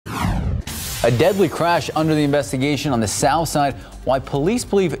A deadly crash under the investigation on the south side. Why police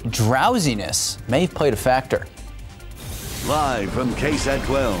believe drowsiness may have played a factor. Live from KSAT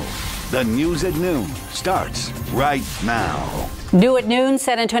 12, the news at noon starts right now. New at noon,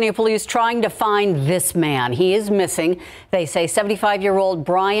 San Antonio police trying to find this man. He is missing. They say 75-year-old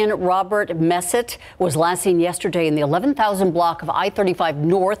Brian Robert Messett was last seen yesterday in the 11,000 block of I-35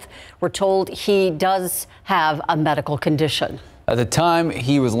 North. We're told he does have a medical condition. At the time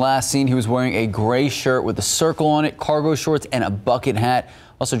he was last seen, he was wearing a gray shirt with a circle on it, cargo shorts, and a bucket hat.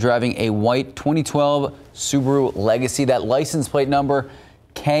 Also driving a white 2012 Subaru Legacy. That license plate number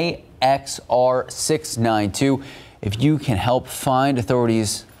KXR692. If you can help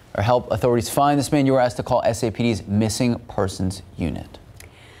authorities find this man, you are asked to call SAPD's Missing Persons Unit.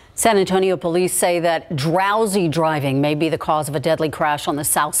 San Antonio police say that drowsy driving may be the cause of a deadly crash on the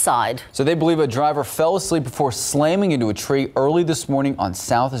south side. So they believe a driver fell asleep before slamming into a tree early this morning on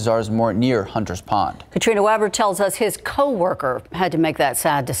South Zarzamora near Hunter's Pond. Katrina Weber tells us his co-worker had to make that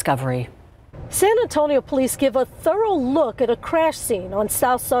sad discovery. San Antonio police give a thorough look at a crash scene on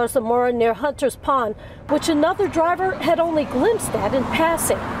South Zarzamora near Hunter's Pond, which another driver had only glimpsed at in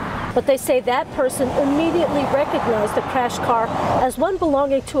passing. But they say that person immediately recognized the crashed car as one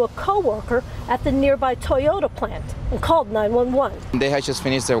belonging to a co-worker at the nearby Toyota plant and called 911. They had just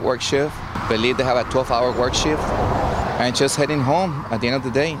finished their work shift, believe they have a 12-hour work shift, and just heading home at the end of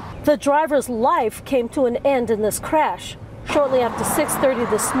the day. The driver's life came to an end in this crash. Shortly after 6:30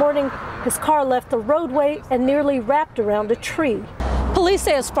 this morning, his car left the roadway and nearly wrapped around a tree. Police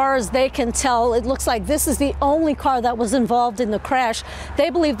say as far as they can tell, it looks like this is the only car that was involved in the crash. They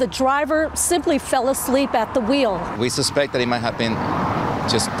believe the driver simply fell asleep at the wheel. We suspect that he might have been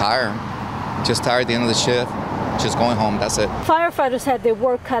just tired at the end of the shift, just going home, that's it. Firefighters had their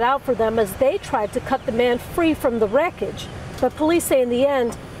work cut out for them as they tried to cut the man free from the wreckage. But police say in the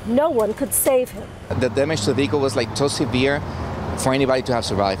end, no one could save him. The damage to the vehicle was so severe for anybody to have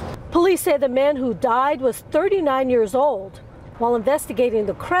survived. Police say the man who died was 39 years old. While investigating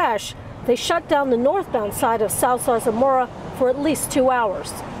the crash, they shut down the northbound side of South Zarzamora for at least 2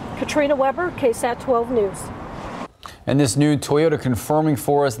 hours. Katrina Weber, KSAT 12 News. And this new Toyota confirming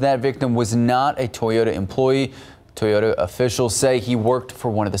for us that victim was not a Toyota employee. Toyota officials say he worked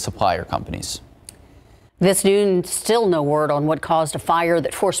for one of the supplier companies. This noon, still no word on what caused a fire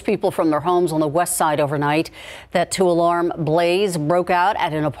that forced people from their homes on the west side overnight. That two-alarm blaze broke out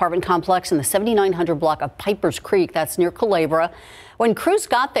at an apartment complex in the 7900 block of Pipers Creek. That's near Culebra. When crews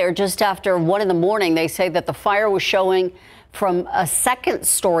got there just after 1 in the morning, they say that the fire was showing from a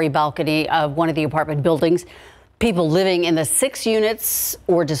second-story balcony of one of the apartment buildings. People living in the 6 units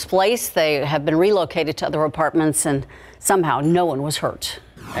were displaced. They have been relocated to other apartments, and somehow no one was hurt.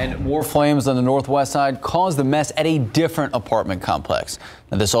 And more flames on the northwest side caused the mess at a different apartment complex.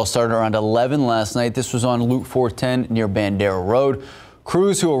 Now, this all started around 11 last night. This was on Loop 410 near Bandera Road.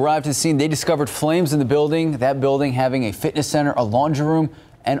 Crews who arrived at the scene, they discovered flames in the building, that building having a fitness center, a laundry room,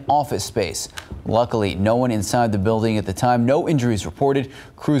 and office space. Luckily, no one inside the building at the time. No injuries reported.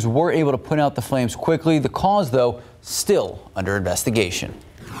 Crews were able to put out the flames quickly. The cause, though, still under investigation.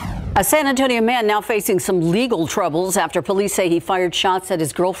 A San Antonio man now facing some legal troubles after police say he fired shots at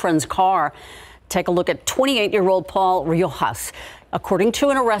his girlfriend's car. Take a look at 28-year-old Paul Riojas. According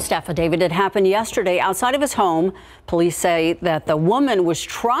to an arrest affidavit, it happened yesterday outside of his home. Police say that the woman was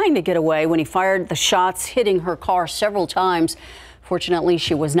trying to get away when he fired the shots, hitting her car several times. Fortunately,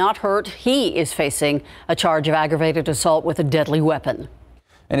 she was not hurt. He is facing a charge of aggravated assault with a deadly weapon.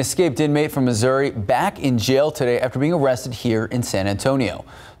 An escaped inmate from Missouri back in jail today after being arrested here in San Antonio.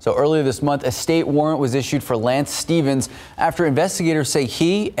 So earlier this month, a state warrant was issued for Lance Stevens after investigators say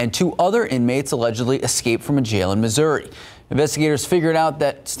he and 2 other inmates allegedly escaped from a jail in Missouri. Investigators figured out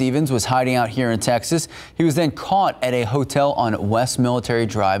that Stevens was hiding out here in Texas. He was then caught at a hotel on West Military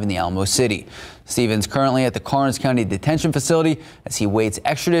Drive in the Alamo City. Stevens currently at the Karnes County Detention Facility as he waits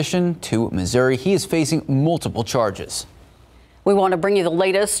extradition to Missouri. He is facing multiple charges. We want to bring you the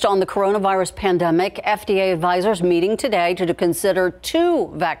latest on the coronavirus pandemic. FDA advisors meeting today to consider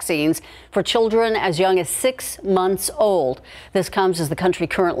 2 vaccines for children as young as 6 months old. This comes as the country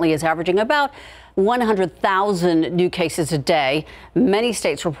currently is averaging about 100,000 new cases a day. Many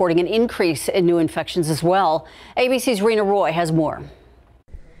states reporting an increase in new infections as well. ABC's Rena Roy has more.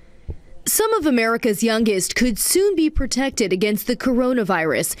 Some of America's youngest could soon be protected against the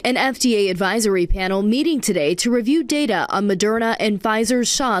coronavirus. An FDA advisory panel meeting today to review data on Moderna and Pfizer's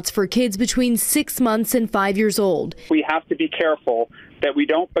shots for kids between 6 months and 5 years old. We have to be careful that we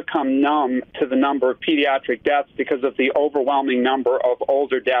don't become numb to the number of pediatric deaths because of the overwhelming number of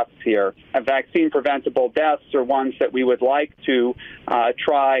older deaths here. Vaccine-preventable deaths are ones that we would like to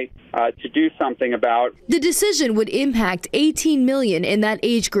try to do something about. The decision would impact 18 million in that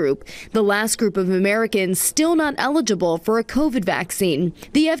age group, the last group of Americans still not eligible for a COVID vaccine.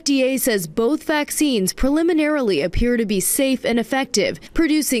 The FDA says both vaccines preliminarily appear to be safe and effective,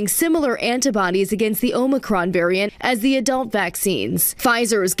 producing similar antibodies against the Omicron variant as the adult vaccines.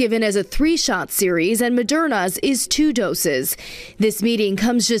 Pfizer is given as a 3-shot series and Moderna's is 2 doses. This meeting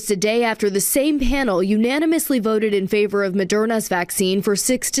comes just a day after the same panel unanimously voted in favor of Moderna's vaccine for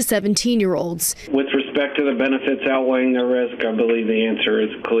 6 to 17-year-olds. With respect to the benefits outweighing the risk, I believe the answer is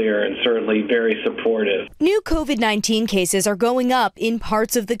clear and certainly very supportive. New COVID-19 cases are going up in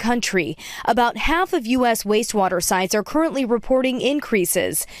parts of the country. About half of U.S. wastewater sites are currently reporting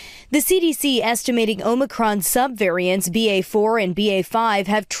increases. The CDC estimating Omicron subvariants BA4 and BA5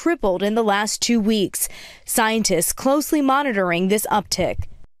 have tripled in the last 2 weeks. Scientists closely monitoring this uptick.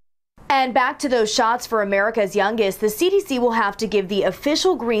 And back to those shots for America's youngest, the CDC will have to give the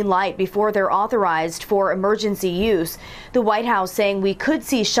official green light before they're authorized for emergency use. The White House saying we could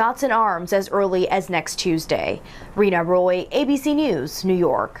see shots in arms as early as next Tuesday. Rena Roy, ABC News, New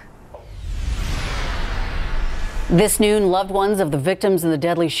York. This noon, loved ones of the victims in the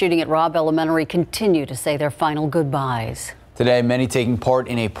deadly shooting at Robb Elementary continue to say their final goodbyes. Today, many taking part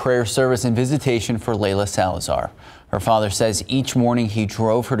in a prayer service and visitation for Layla Salazar. Her father says each morning he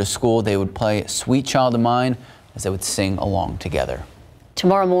drove her to school. They would play Sweet Child of Mine as they would sing along together.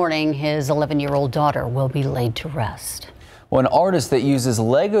 Tomorrow morning, his 11-year-old daughter will be laid to rest. Well, an artist that uses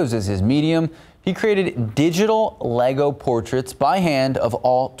Legos as his medium, he created digital Lego portraits by hand of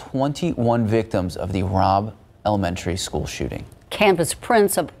all 21 victims of the Robb Elementary School shooting. Canvas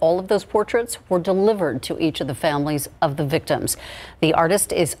prints of all of those portraits were delivered to each of the families of the victims. The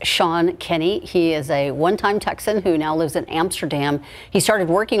artist is Sean Kenny. He is a one-time Texan who now lives in Amsterdam. He started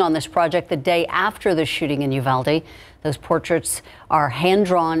working on this project the day after the shooting in Uvalde. Those portraits are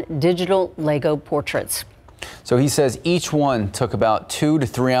hand-drawn digital Lego portraits. So he says each one took about 2 to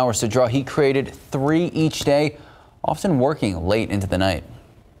 3 hours to draw. He created 3 each day, often working late into the night.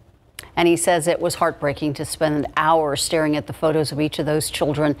 And he says it was heartbreaking to spend hours staring at the photos of each of those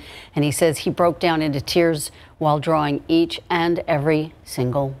children. And he says he broke down into tears while drawing each and every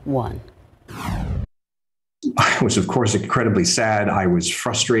single one. I was, of course, incredibly sad. I was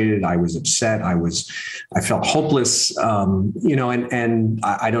frustrated. I was upset. I felt hopeless, and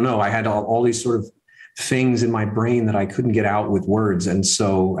I don't know. I had all these sort of things in my brain that I couldn't get out with words. And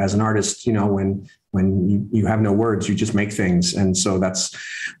so as an artist, when you have no words, you just make things. And so that's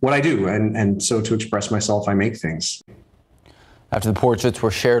what I do. And so to express myself, I make things. After the portraits were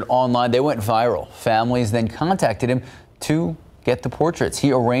shared online, they went viral. Families then contacted him to get the portraits.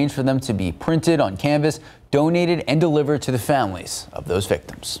 He arranged for them to be printed on canvas, donated, and delivered to the families of those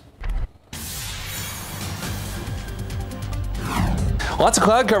victims. Lots of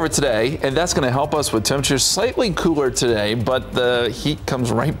cloud cover today, and that's going to help us with temperatures slightly cooler today, but the heat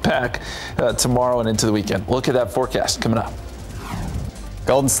comes right back tomorrow and into the weekend. Look at that forecast coming up.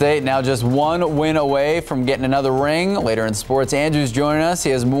 Golden State now just 1 win away from getting another ring. Later in sports, Andrew's joining us. He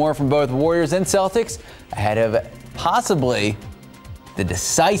has more from both Warriors and Celtics ahead of possibly the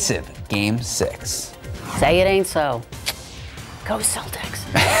decisive Game 6. Say it ain't so. Go Celtics.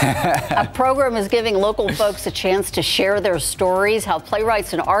 A program is giving local folks a chance to share their stories, how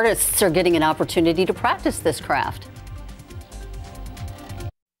playwrights and artists are getting an opportunity to practice this craft.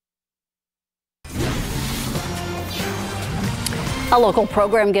 A local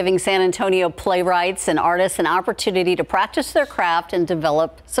program giving San Antonio playwrights and artists an opportunity to practice their craft and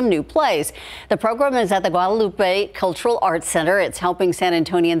develop some new plays. The program is at the Guadalupe Cultural Arts Center. It's helping San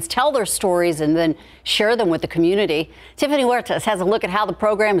Antonians tell their stories and then share them with the community. Tiffany Huertas has a look at how the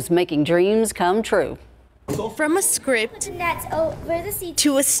program is making dreams come true. From a script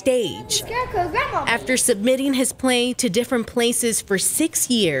to a stage. After submitting his play to different places for 6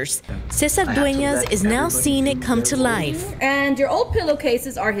 years, Cesar Dueñas is now seeing it come to life. And your old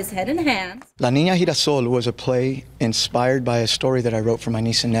pillowcases are his head and hands. La Niña Girasol was a play inspired by a story that I wrote for my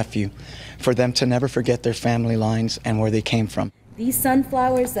niece and nephew, for them to never forget their family lines and where they came from. These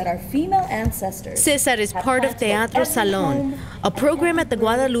sunflowers that our female ancestors. Cesar is part of Teatro Salón, a program at the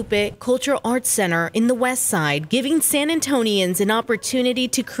Guadalupe Cultural Arts Center in the West Side, giving San Antonians an opportunity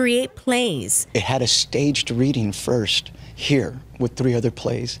to create plays. It had a staged reading first here with 3 other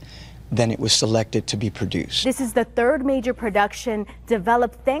plays. Then it was selected to be produced. This is the 3rd major production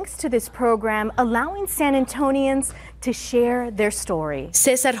developed thanks to this program, allowing San Antonians to share their story.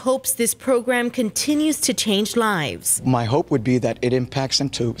 Cesar hopes this program continues to change lives. My hope would be that it impacts them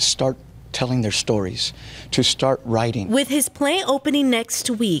to start telling their stories, to start writing. With his play opening next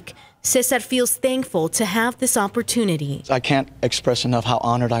week, Cesar feels thankful to have this opportunity. I can't express enough how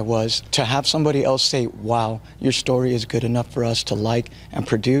honored I was to have somebody else say, wow, your story is good enough for us to like and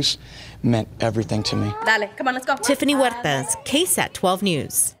produce, meant everything to me. Dale, come on, let's go. Tiffany Huertas, KSAT 12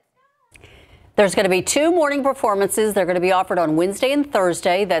 News. There's going to be 2 morning performances. They're going to be offered on Wednesday and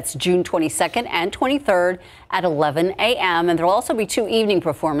Thursday. That's June 22nd and 23rd at 11 a.m. And there will also be 2 evening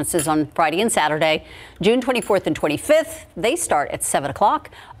performances on Friday and Saturday, June 24th and 25th. They start at 7 o'clock.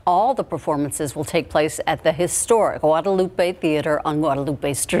 All the performances will take place at the historic Guadalupe Theater on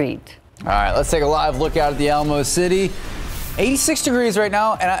Guadalupe Street. All right, let's take a live look out at the Alamo City. 86 degrees right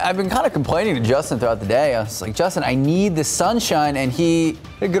now, and I've been kind of complaining to Justin throughout the day. I was like, Justin, I need the sunshine, and he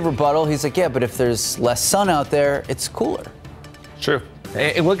had a good rebuttal. He's like, yeah, but if there's less sun out there, it's cooler. True.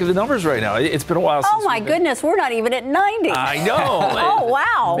 And look at the numbers right now. It's been a while since. Oh my goodness, we're not even at 90. I know. Oh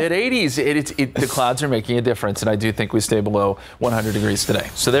wow. Mid-80s. The clouds are making a difference, and I do think we stay below 100 degrees today.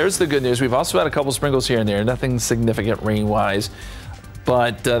 So there's the good news. We've also had a couple sprinkles here and there. Nothing significant rain-wise,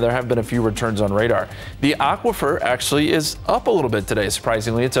 but there have been a few returns on radar. The aquifer actually is up a little bit today.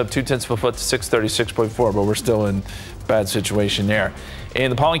 Surprisingly, it's up 0.2 of a foot to 636.4, but we're still in bad situation there. And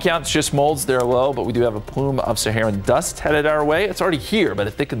the pollen counts, just molds, they're low, but we do have a plume of Saharan dust headed our way. It's already here, but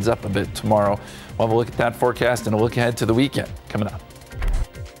it thickens up a bit tomorrow. We'll have a look at that forecast and a look ahead to the weekend coming up.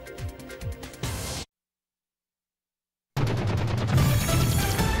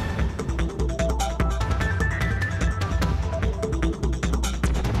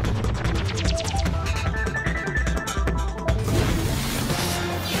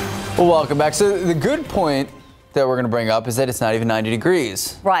 Well, welcome back. So the good point that we're going to bring up is that it's not even 90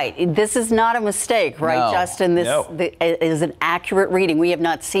 degrees. Right. This is not a mistake, right, No. Justin? This is an accurate reading. We have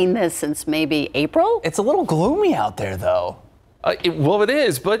not seen this since maybe April. It's a little gloomy out there, though. Well, it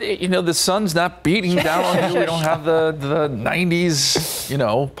is, but the sun's not beating down on you. We don't have the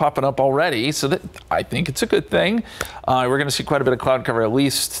 90s, popping up already. So I think it's a good thing. We're going to see quite a bit of cloud cover at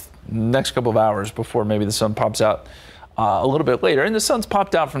least next couple of hours before maybe the sun pops out a little bit later. And the sun's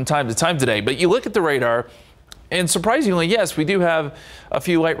popped out from time to time today. But you look at the radar, and surprisingly, yes, we do have a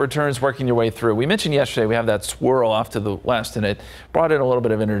few light returns working your way through. We mentioned yesterday we have that swirl off to the west, and it brought in a little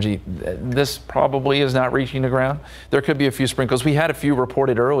bit of energy. This probably is not reaching the ground. There could be a few sprinkles. We had a few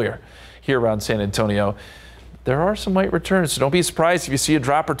reported earlier here around San Antonio. There are some light returns, so don't be surprised if you see a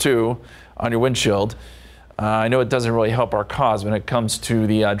drop or two on your windshield. I know it doesn't really help our cause when it comes to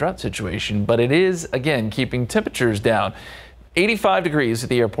the drought situation, but it is, again, keeping temperatures down. 85 degrees at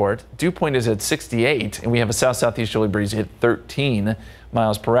the airport. Dew point is at 68, and we have a south-southeasterly breeze at 13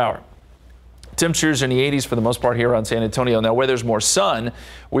 miles per hour. Temperatures are in the 80s for the most part here around San Antonio. Now, where there's more sun,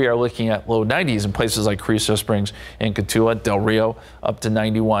 we are looking at low 90s in places like Carrizo Springs and Cotulla, Del Rio, up to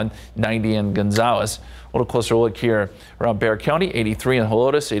 91, 90 in Gonzales. A little closer look here around Bexar County, 83 in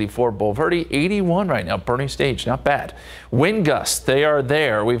Helotes, 84 Bulverde, 81 right now, Bernie Stage, not bad. Wind gusts, they are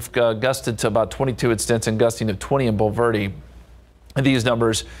there. We've gusted to about 22 at Stinson, gusting to 20 in Bulverde. These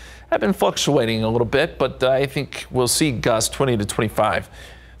numbers have been fluctuating a little bit, but I think we'll see gusts 20 to 25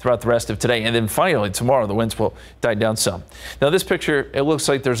 throughout the rest of today. And then finally, tomorrow, the winds will die down some. Now, this picture, it looks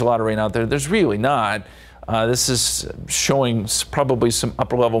like there's a lot of rain out there. There's really not. This is showing probably some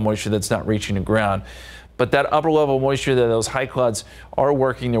upper-level moisture that's not reaching the ground. But that upper-level moisture, those high clouds are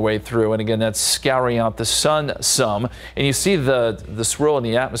working their way through. And again, that's scouring out the sun some. And you see the swirl in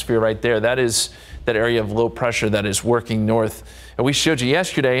the atmosphere right there. That is that area of low pressure that is working north. And we showed you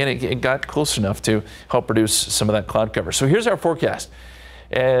yesterday, and it got close enough to help reduce some of that cloud cover. So here's our forecast.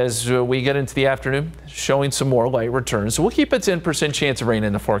 As we get into the afternoon, showing some more light returns. So we'll keep a 10% chance of rain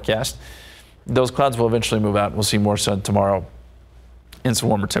in the forecast. Those clouds will eventually move out. We'll see more sun tomorrow and some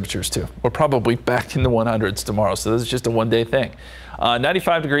warmer temperatures too. We're probably back in the 100s tomorrow, so this is just a one-day thing.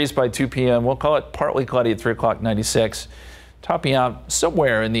 95 degrees by 2 p.m. We'll call it partly cloudy at 3 o'clock, 96. Topping out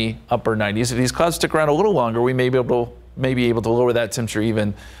somewhere in the upper 90s. If these clouds stick around a little longer, we may be able to lower that temperature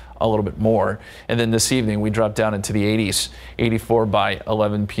even a little bit more. And then this evening, we drop down into the 80s, 84 by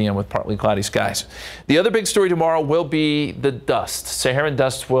 11 p.m. with partly cloudy skies. The other big story tomorrow will be the dust. Saharan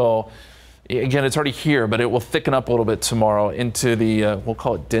dust will, again, it's already here, but it will thicken up a little bit tomorrow into the, we'll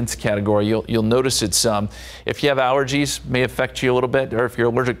call it dense category. You'll notice it some. If you have allergies, may affect you a little bit, or if you're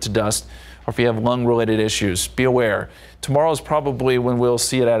allergic to dust, or if you have lung-related issues, be aware. Tomorrow is probably when we'll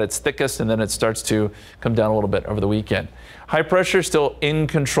see it at its thickest, and then it starts to come down a little bit over the weekend. High pressure still in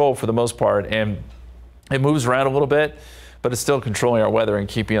control for the most part, and it moves around a little bit, but it's still controlling our weather and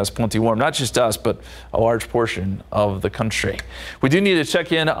keeping us plenty warm. Not just us, but a large portion of the country. We do need to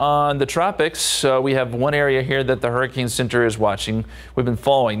check in on the tropics. We have one area here that the Hurricane Center is watching. We've been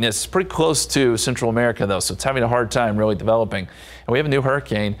following this. It's pretty close to Central America, though, so it's having a hard time really developing. And we have a new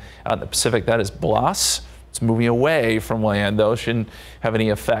hurricane out in the Pacific. That is Blas. It's moving away from land, though. Shouldn't have any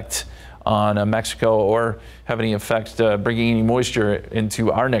effect on Mexico or have any effect bringing any moisture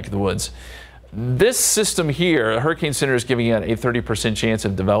into our neck of the woods. This system here, the Hurricane Center is giving it a 30% chance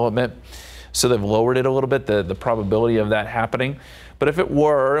of development. So they've lowered it a little bit, the probability of that happening. But if it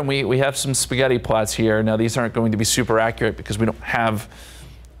were, and we have some spaghetti plots here. Now, these aren't going to be super accurate because we don't have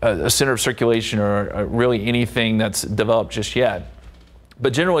a center of circulation or really anything that's developed just yet.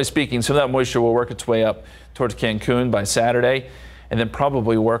 But generally speaking, some of that moisture will work its way up towards Cancun by Saturday, and then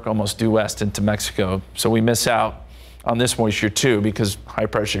probably work almost due west into Mexico. So we miss out on this moisture too, because high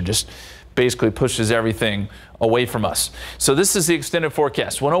pressure just basically pushes everything away from us. So this is the extended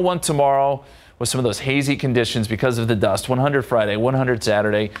forecast. 101 tomorrow with some of those hazy conditions because of the dust. 100 Friday, 100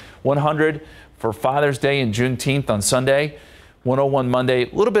 Saturday, 100 for Father's Day and Juneteenth on Sunday, 101 Monday,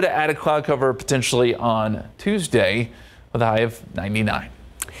 a little bit of added cloud cover potentially on Tuesday with a high of 99.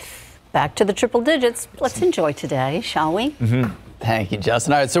 Back to the triple digits. Let's enjoy today, shall we? Mm-hmm. Thank you,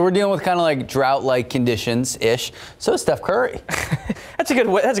 Justin. All right, so we're dealing with kind of like drought-like conditions-ish. So is Steph Curry. That's a good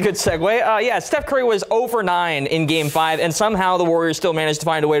segue. Yeah, Steph Curry was 0 for 9 in Game 5, and somehow the Warriors still managed to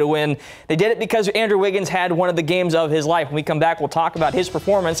find a way to win. They did it because Andrew Wiggins had one of the games of his life. When we come back, we'll talk about his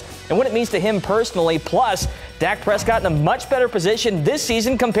performance and what it means to him personally. Plus, Dak Prescott in a much better position this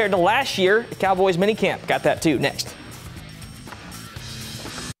season compared to last year at Cowboys minicamp. Got that too next.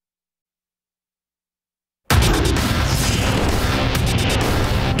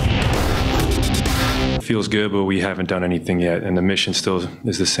 Feels good, but we haven't done anything yet, and the mission still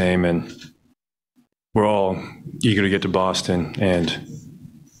is the same, and we're all eager to get to Boston and,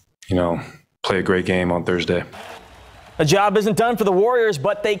 you know, play a great game on Thursday. The job isn't done for the Warriors,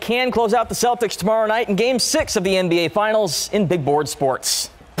 but they can close out the Celtics tomorrow night in Game 6 of the NBA Finals in Big Board Sports.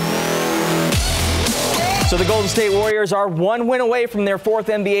 So the Golden State Warriors are one win away from their 4th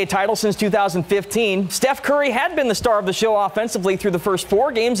NBA title since 2015. Steph Curry had been the star of the show offensively through the first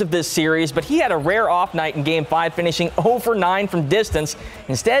 4 games of this series, but he had a rare off night in Game 5, finishing 0 for 9 from distance.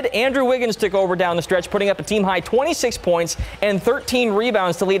 Instead, Andrew Wiggins took over down the stretch, putting up a team-high 26 points and 13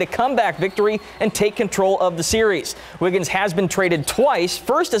 rebounds to lead a comeback victory and take control of the series. Wiggins has been traded twice,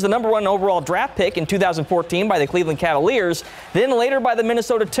 first as the #1 overall draft pick in 2014 by the Cleveland Cavaliers, then later by the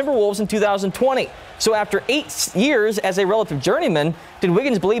Minnesota Timberwolves in 2020. So after 8 years as a relative journeyman, did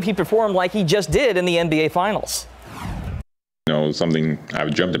Wiggins believe he performed like he just did in the NBA Finals? You know, something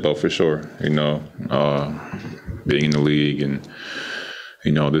I've dreamt about for sure, you know, being in the league, and,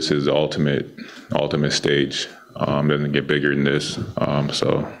 you know, this is the ultimate stage. Doesn't get bigger than this.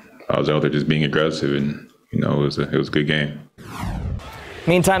 So I was out there just being aggressive, and, you know, it was a good game.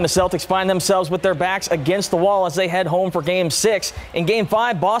 Meantime, the Celtics find themselves with their backs against the wall as they head home for Game 6. In Game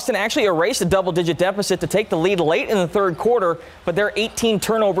 5, Boston actually erased a double-digit deficit to take the lead late in the third quarter, but their 18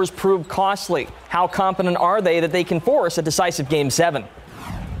 turnovers proved costly. How confident are they that they can force a decisive Game 7?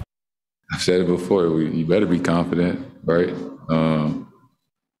 I've said it before, you better be confident, right?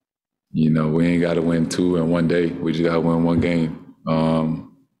 You know, we ain't got to win 2 in one day. We just got to win 1 game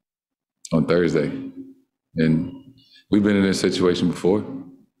on Thursday. And we've been in this situation before,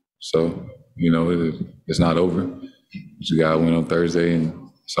 so, you know, it's not over. We got to win on Thursday, and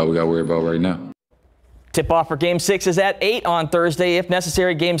that's all we got to worry about right now. Tip-off for Game 6 is at 8 on Thursday. If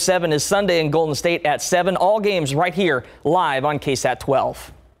necessary, Game 7 is Sunday in Golden State at 7. All games right here, live on KSAT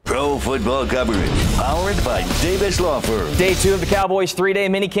 12. Pro football coverage, powered by Davis Law Firm. Day 2 of the Cowboys' 3-day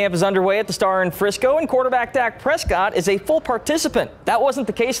minicamp is underway at the Star in Frisco, and quarterback Dak Prescott is a full participant. That wasn't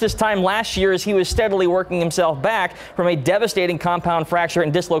the case this time last year, as he was steadily working himself back from a devastating compound fracture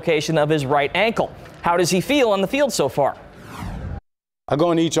and dislocation of his right ankle. How does he feel on the field so far? I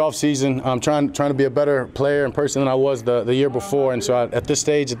go into each offseason trying to be a better player and person than I was the year before, and so at this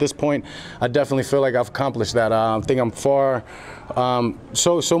stage, at this point, I definitely feel like I've accomplished that. I think I'm far,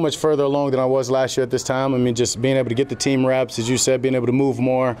 so much further along than I was last year at this time. I mean, just being able to get the team reps, as you said, being able to move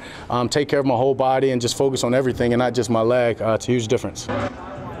more, take care of my whole body, and just focus on everything and not just my leg. It's a huge difference.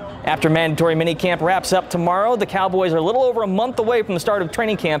 After mandatory minicamp wraps up tomorrow, the Cowboys are a little over a month away from the start of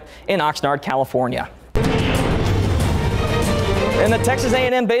training camp in Oxnard, California. And the Texas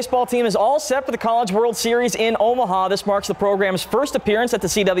A&M baseball team is all set for the College World Series in Omaha. This marks the program's first appearance at the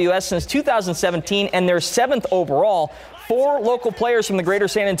CWS since 2017 and their 7th overall. 4 local players from the greater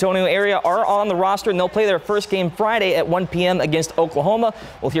San Antonio area are on the roster, and they'll play their first game Friday at 1 p.m. against Oklahoma.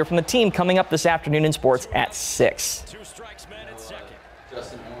 We'll hear from the team coming up this afternoon in sports at 6.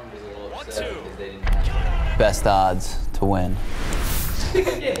 best odds to win. We'll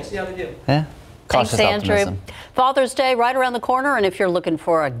see how they do. Yeah. Thanks, Cautious Andrew. optimism. Father's Day right around the corner, and if you're looking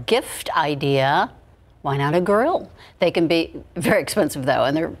for a gift idea, why not a grill? They can be very expensive, though,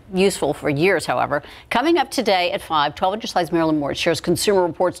 and they're useful for years, however. Coming up today at 5, 12 Inch Size Marilyn Moore shares Consumer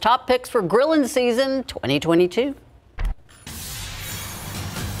Reports' top picks for grilling season 2022.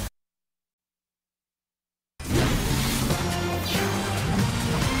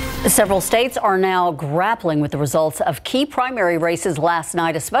 Several states are now grappling with the results of key primary races last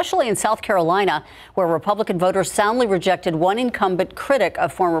night, especially in South Carolina, where Republican voters soundly rejected one incumbent critic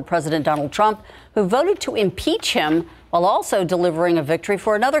of former President Donald Trump, who voted to impeach him while also delivering a victory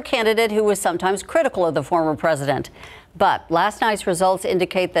for another candidate who was sometimes critical of the former president. But last night's results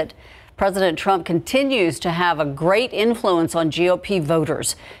indicate that President Trump continues to have a great influence on GOP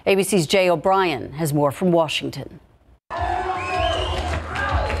voters. ABC's Jay O'Brien has more from Washington.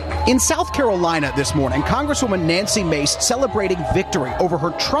 In South Carolina this morning, Congresswoman Nancy Mace celebrating victory over her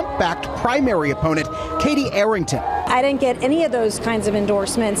Trump-backed primary opponent, Katie Arrington. I didn't get any of those kinds of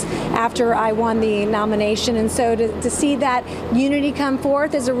endorsements after I won the nomination, and so to see that unity come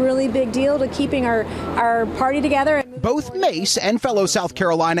forth is a really big deal to keeping our party together. Both Mace and fellow South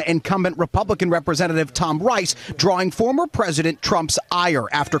Carolina incumbent Republican Representative Tom Rice drawing former President Trump's ire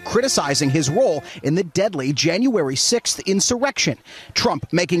after criticizing his role in the deadly January 6th insurrection.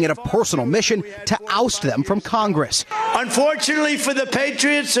 Trump making it a personal mission to oust them from Congress. Unfortunately for the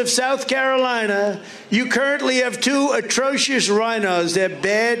patriots of South Carolina, you currently have two atrocious rhinos. They're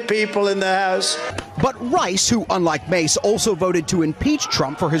bad people in the House. But Rice, who unlike Mace also voted to impeach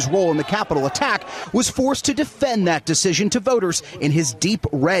Trump for his role in the Capitol attack, was forced to defend that decision to voters in his deep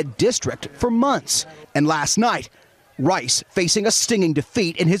red district for months. And last night, Rice facing a stinging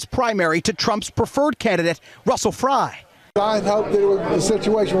defeat in his primary to Trump's preferred candidate, Russell Fry. I had hoped that the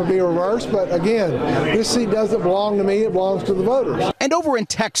situation would be reversed, but again, this seat doesn't belong to me, it belongs to the voters. And over in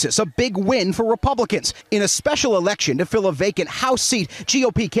Texas, a big win for Republicans. In a special election to fill a vacant House seat,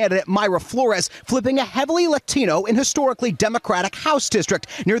 GOP candidate Mayra Flores flipping a heavily Latino and historically Democratic House district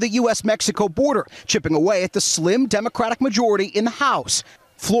near the U.S.-Mexico border, chipping away at the slim Democratic majority in the House.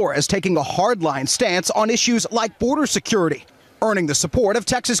 Flores taking a hardline stance on issues like border security, earning the support of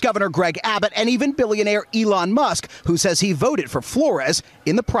Texas Governor Greg Abbott and even billionaire Elon Musk, who says he voted for Flores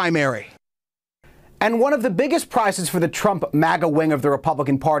in the primary. And one of the biggest prizes for the Trump MAGA wing of the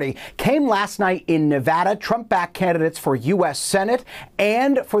Republican Party came last night in Nevada. Trump-backed candidates for U.S. Senate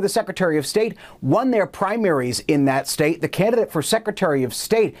and for the Secretary of State won their primaries in that state. The candidate for Secretary of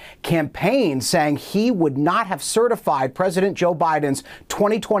State campaigned saying he would not have certified President Joe Biden's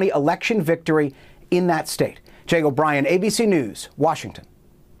 2020 election victory in that state. Jay O'Brien, ABC News, Washington.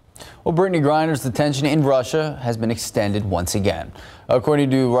 Well, Brittany Griner's detention in Russia has been extended once again. According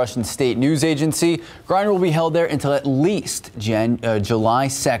to Russian state news agency, Griner will be held there until at least July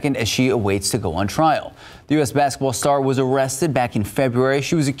 2nd as she awaits to go on trial. The U.S. basketball star was arrested back in February.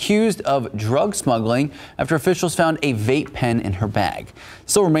 She was accused of drug smuggling after officials found a vape pen in her bag.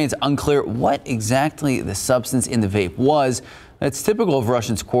 Still remains unclear what exactly the substance in the vape was. It's typical of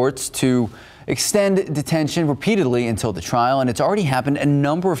Russian courts to extend detention repeatedly until the trial, and it's already happened a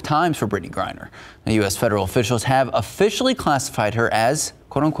number of times for Brittany Griner. The U.S. federal officials have officially classified her as,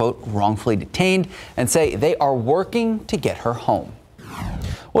 quote unquote, wrongfully detained and say they are working to get her home.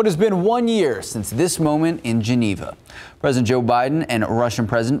 Well, it has been 1 year since this moment in Geneva. President Joe Biden and Russian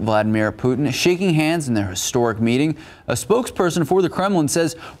President Vladimir Putin shaking hands in their historic meeting. A spokesperson for the Kremlin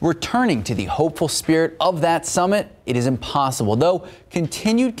says returning to the hopeful spirit of that summit, it is impossible, though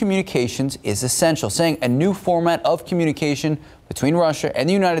continued communications is essential, saying a new format of communication between Russia and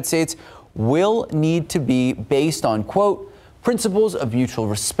the United States will need to be based on, quote, principles of mutual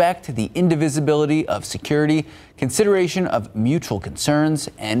respect, the indivisibility of security, consideration of mutual concerns,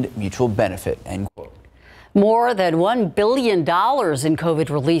 and mutual benefit, end quote. More than $1 billion in COVID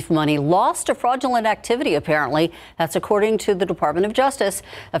relief money lost to fraudulent activity, apparently. That's according to the Department of Justice.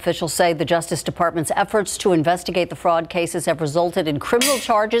 Officials say the Justice Department's efforts to investigate the fraud cases have resulted in criminal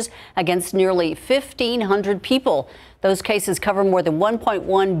charges against nearly 1,500 people. Those cases cover more than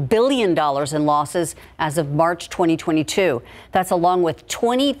 $1.1 billion in losses as of March 2022. That's along with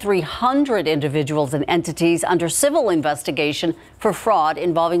 2,300 individuals and entities under civil investigation for fraud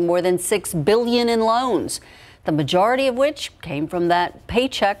involving more than $6 billion in loans, the majority of which came from that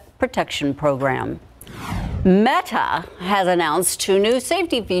Paycheck Protection Program. Meta has announced 2 new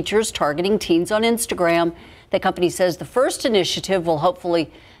safety features targeting teens on Instagram. The company says the first initiative will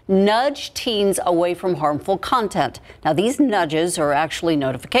hopefully nudge teens away from harmful content. Now, these nudges are actually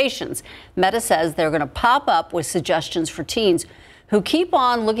notifications. Meta says they're going to pop up with suggestions for teens who keep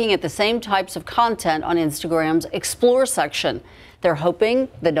on looking at the same types of content on Instagram's Explore section. They're hoping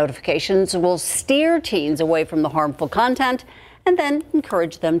the notifications will steer teens away from the harmful content and then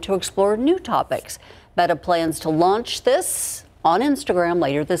encourage them to explore new topics. Meta plans to launch this on Instagram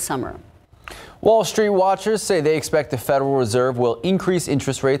later this summer. Wall Street watchers say they expect the Federal Reserve will increase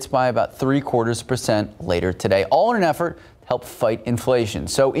interest rates by about 0.75% later today, all in an effort to help fight inflation.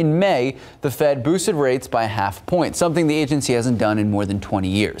 So in May, the Fed boosted rates by 0.5 point, something the agency hasn't done in more than 20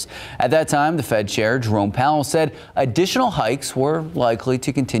 years. At that time, the Fed chair, Jerome Powell, said additional hikes were likely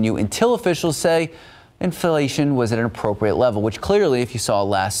to continue until officials say inflation was at an appropriate level, which clearly, if you saw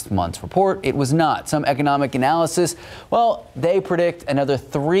last month's report, it was not. Some economic analysis, well, they predict another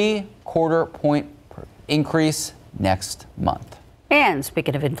 0.75 point increase next month. And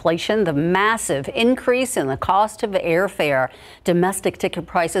speaking of inflation, the massive increase in the cost of airfare, domestic ticket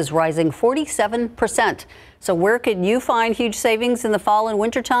prices rising 47%. So where could you find huge savings in the fall and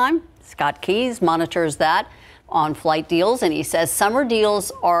winter time? Scott Keyes monitors that on flight deals, and he says summer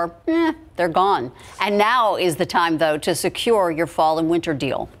deals are, they're gone. And now is the time, though, to secure your fall and winter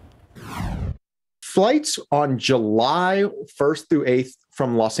deal. Flights on July 1st through 8th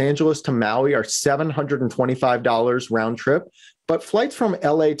from Los Angeles to Maui are $725 round trip. But flights from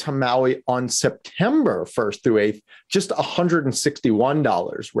LA to Maui on September 1st through 8th, just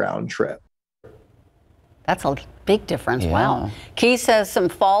 $161 round trip. That's a big difference. Yeah. Wow. Key says some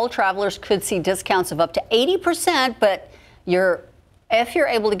fall travelers could see discounts of up to 80%, but if you're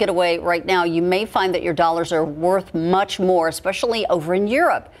able to get away right now, you may find that your dollars are worth much more, especially over in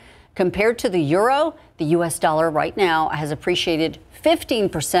Europe. Compared to the euro, the U.S. dollar right now has appreciated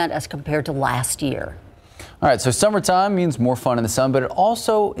 15% as compared to last year. All right, so summertime means more fun in the sun, but it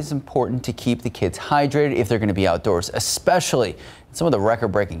also is important to keep the kids hydrated if they're going to be outdoors, especially in some of the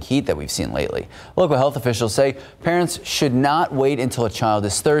record-breaking heat that we've seen lately. Local health officials say parents should not wait until a child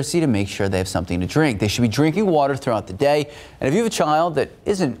is thirsty to make sure they have something to drink. They should be drinking water throughout the day. And if you have a child that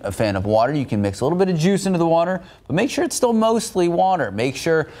isn't a fan of water, you can mix a little bit of juice into the water, but make sure it's still mostly water. Make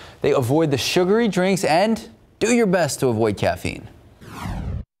sure they avoid the sugary drinks and do your best to avoid caffeine.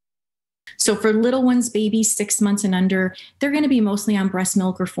 So for little ones, babies 6 months and under, they're going to be mostly on breast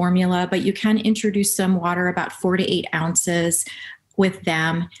milk or formula, but you can introduce some water, about 4 to 8 ounces with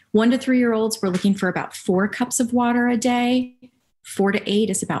them. 1 to 3 year olds, we're looking for about 4 cups of water a day. 4 to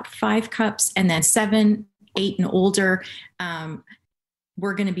 8 is about 5 cups. And then 7, 8 and older,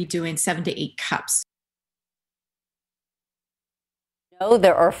 we're going to be doing 7 to 8 cups.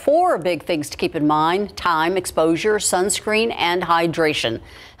 There are 4 big things to keep in mind: time, exposure, sunscreen, and hydration.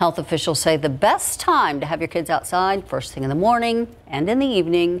 Health officials say the best time to have your kids outside, first thing in the morning and in the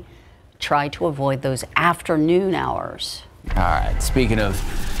evening. Try to avoid those afternoon hours. All right, speaking of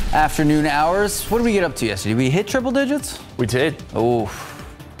afternoon hours, what did we get up to yesterday? Did we hit triple digits? We did. Oh.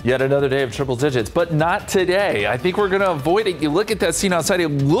 Yet another day of triple digits, but not today. I think we're going to avoid it. You look at that scene outside, it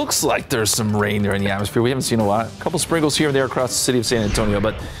looks like there's some rain there in the atmosphere. We haven't seen a lot. A couple sprinkles here and there across the city of San Antonio,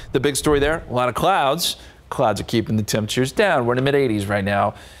 but the big story there, a lot of clouds. Clouds are keeping the temperatures down. We're in the mid-80s right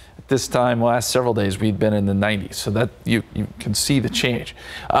now. At this time, last several days, we'd been in the 90s, so that you can see the change.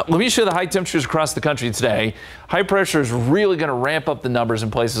 Let me show the high temperatures across the country today. High pressure is really going to ramp up the numbers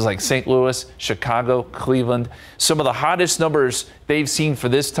in places like St. Louis, Chicago, Cleveland. Some of the hottest numbers they've seen for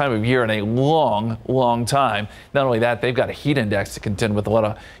this time of year in a long, long time. Not only that, they've got a heat index to contend with, a lot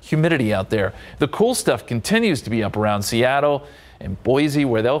of humidity out there. The cool stuff continues to be up around Seattle and Boise,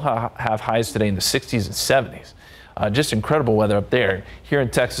 where they'll have highs today in the 60s and 70s. Just incredible weather up there. Here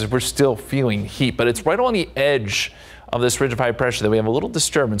in Texas, we're still feeling heat, but it's right on the edge of this ridge of high pressure that we have a little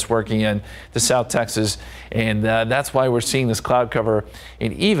disturbance working in to South Texas, and that's why we're seeing this cloud cover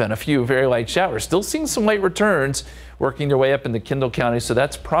and even a few very light showers. Still seeing some late returns working their way up into Kendall County, so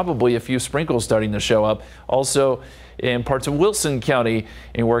that's probably a few sprinkles starting to show up. Also in parts of Wilson County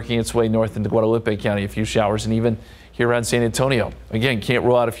and working its way north into Guadalupe County, a few showers, and even here around San Antonio. Again, can't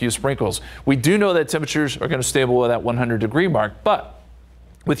rule out a few sprinkles. We do know that temperatures are going to stay below that 100-degree mark, but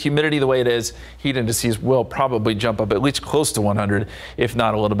with humidity the way it is, heat indices will probably jump up at least close to 100, if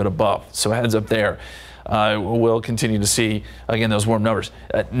not a little bit above. So heads up there. We'll continue to see, again, those warm numbers.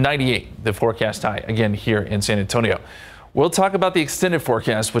 98, the forecast high, again, here in San Antonio. We'll talk about the extended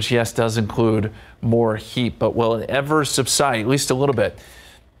forecast, which, yes, does include more heat, but will it ever subside, at least a little bit?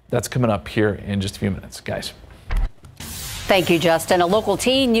 That's coming up here in just a few minutes, guys. Thank you, Justin. A local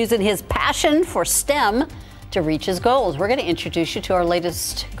teen using his passion for STEM to reach his goals. We're going to introduce you to our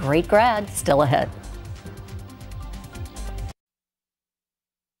latest great grad, still ahead.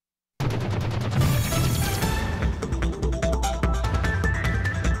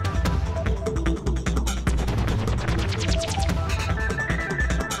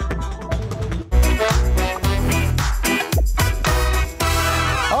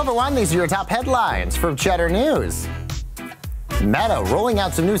 Well, everyone, these are your top headlines from Cheddar News. Meta rolling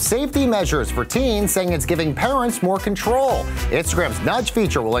out some new safety measures for teens, saying it's giving parents more control. Instagram's nudge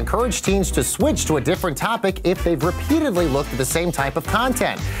feature will encourage teens to switch to a different topic if they've repeatedly looked at the same type of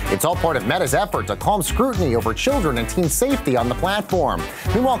content. It's all part of Meta's effort to calm scrutiny over children and teen safety on the platform.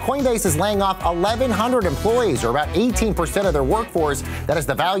 Meanwhile, Coinbase is laying off 1,100 employees, or about 18% of their workforce. That as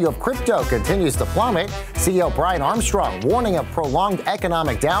the value of crypto continues to plummet. CEO Brian Armstrong warning of prolonged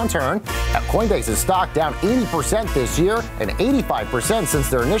economic downturn. Coinbase's stock down 80% this year and 85% since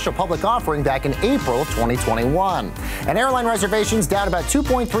their initial public offering back in April of 2021. And airline reservations down about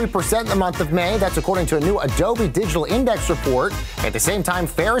 2.3% in the month of May. That's according to a new Adobe Digital Index report. At the same time,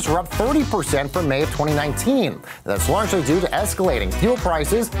 fares were up 30% from May of 2019. That's largely due to escalating fuel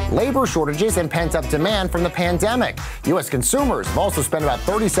prices, labor shortages, and pent-up demand from the pandemic. U.S. consumers have also spent about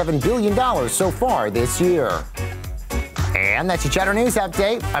 $37 billion so far this year. And that's your Cheddar News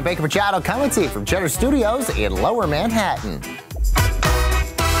Update. I'm Baker Machado coming to you from Cheddar Studios in Lower Manhattan.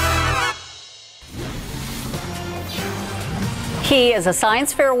 He is a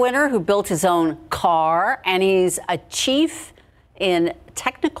science fair winner who built his own car, and he's a chief in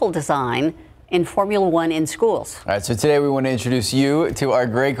technical design in Formula One in schools. All right, so today we want to introduce you to our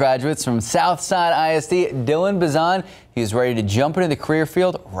great graduates from Southside ISD, Dylan Bazan. He's ready to jump into the career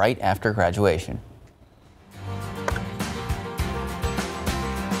field right after graduation.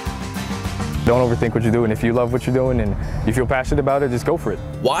 Don't overthink what you're doing. If you love what you're doing and you feel passionate about it, just go for it.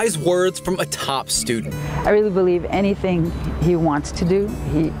 Wise words from a top student. I really believe anything he wants to do,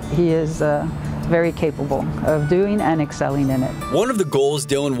 he is very capable of doing and excelling in it. One of the goals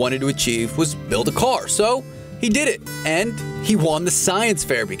Dylan wanted to achieve was build a car, so he did it, and he won the science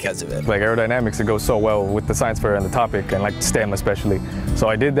fair because of it. Like aerodynamics, it goes so well with the science fair and the topic, and like STEM especially. So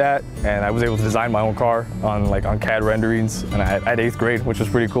I did that, and I was able to design my own car on CAD renderings, and at 8th grade, which was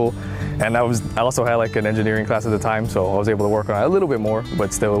pretty cool. And I also had like an engineering class at the time, so I was able to work on it a little bit more,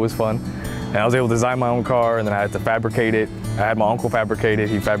 but still it was fun. And I was able to design my own car, and then I had to fabricate it. I had my uncle fabricate it,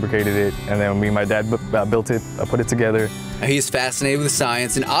 he fabricated it, and then me and my dad built it, I put it together. He's fascinated with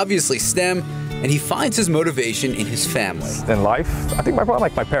science and obviously STEM, and he finds his motivation in his family. In life, I think probably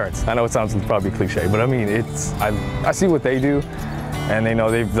like my parents. I know it sounds probably cliche, but I mean, I see what they do, and they know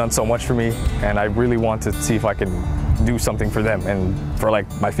they've done so much for me, and I really want to see if I can do something for them and for like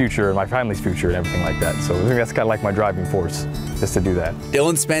my future and my family's future and everything like that. So I think that's kind of like my driving force, just to do that.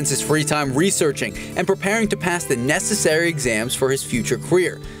 Dylan spends his free time researching and preparing to pass the necessary exams for his future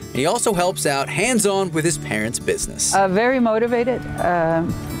career. And he also helps out hands-on with his parents' business. Very motivated.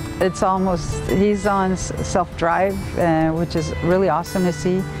 He's on self-drive, which is really awesome to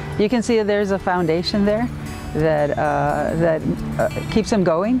see. You can see there's a foundation there that keeps him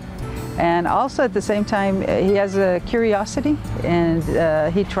going. And also at the same time, he has a curiosity and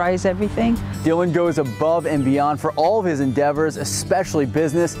he tries everything. Dylan goes above and beyond for all of his endeavors, especially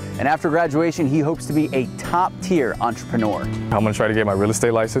business. And after graduation, he hopes to be a top-tier entrepreneur. I'm going to try to get my real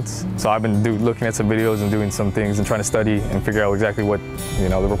estate license. So I've been looking at some videos and doing some things and trying to study and figure out exactly what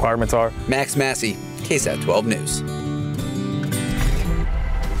the requirements are. Max Massey, KSAT 12 News.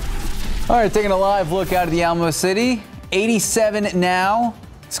 All right, taking a live look out of the Alamo City. 87 now.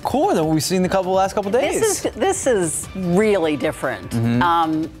 It's cooler than what we've seen the last couple days. This is really different.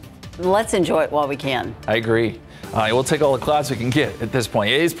 Let's enjoy it while we can. I agree. We'll take all the clouds we can get at this point.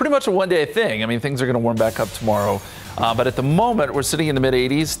 It's pretty much a one-day thing. I mean, things are going to warm back up tomorrow. But at the moment, we're sitting in the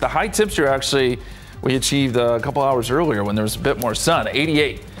mid-80s. The high temperature, actually, we achieved a couple hours earlier when there was a bit more sun,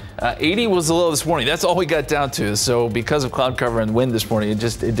 88. 80 was the low this morning. That's all we got down to. So because of cloud cover and wind this morning, it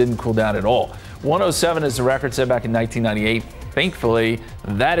didn't cool down at all. 107 is the record set back in 1998. Thankfully,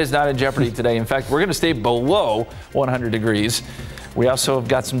 that is not in jeopardy today. In fact, we're going to stay below 100 degrees. We also have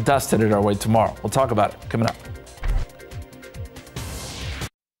got some dust headed our way tomorrow. We'll talk about it coming up.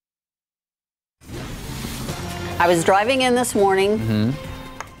 I was driving in this morning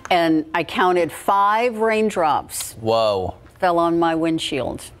and I counted 5 raindrops. Whoa. Fell on my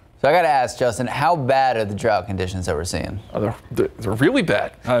windshield. So I got to ask, Justin, how bad are the drought conditions that we're seeing? Oh, they're really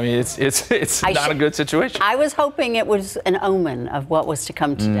bad. I mean, it's not a good situation. I was hoping it was an omen of what was to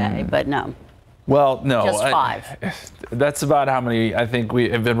come today, but no. Well, no. Just 5. That's about how many I think we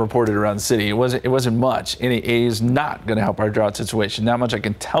have been reported around the city. It wasn't much. And it is not going to help our drought situation. Not much I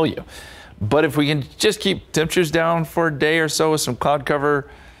can tell you. But if we can just keep temperatures down for a day or so with some cloud cover,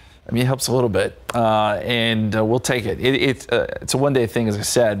 I mean, it helps a little bit, and we'll take it. It's a one-day thing, as I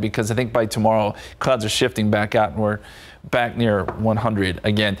said, because I think by tomorrow, clouds are shifting back out, and we're back near 100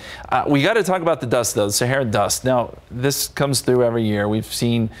 again. We got to talk about the dust, though, the Saharan dust. Now, this comes through every year. We've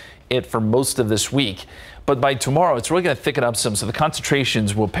seen it for most of this week. but by tomorrow, it's really going to thicken up some, so the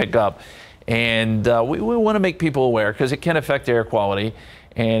concentrations will pick up. And we want to make people aware because it can affect air quality.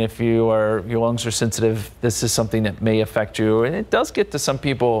 And if your lungs are sensitive, this is something that may affect you. And it does get to some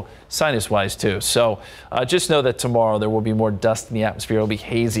people sinus-wise too. So just know that tomorrow there will be more dust in the atmosphere. It'll be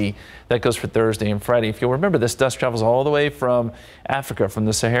hazy. That goes for Thursday and Friday. If you'll remember, this dust travels all the way from Africa, from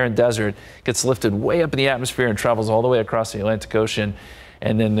the Saharan desert, gets lifted way up in the atmosphere and travels all the way across the Atlantic Ocean.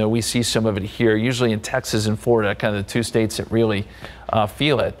 And then we see some of it here, usually in Texas and Florida, kind of the two states that really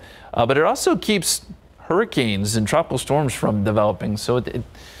feel it. But it also keeps hurricanes and tropical storms from developing. So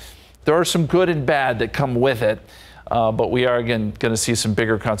there are some good and bad that come with it. But we are, again, going to see some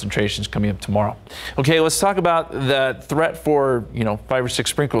bigger concentrations coming up tomorrow. Okay, let's talk about the threat for, 5 or 6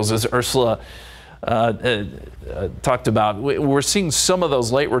 sprinkles, as Ursula talked about. We're seeing some of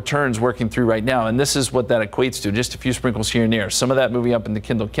those late returns working through right now, and this is what that equates to, just a few sprinkles here and there. Some of that moving up into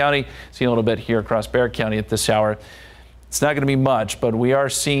Kendall County, seeing a little bit here across Barrett County at this hour. It's not going to be much, but we are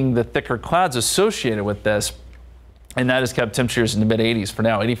seeing the thicker clouds associated with this, and that has kept temperatures in the mid-80s for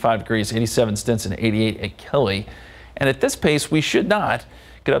now. 85 degrees, 87 Stinson, 88 at Kelly. And at this pace, we should not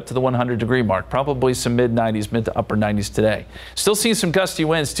get up to the 100-degree mark. Probably some mid-90s, mid to upper 90s today. Still seeing some gusty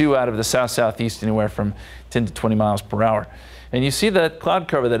winds, too, out of the south-southeast, anywhere from 10 to 20 miles per hour. And you see that cloud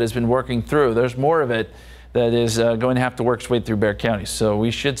cover that has been working through. There's more of it that is going to have to work its way through Barrett County. So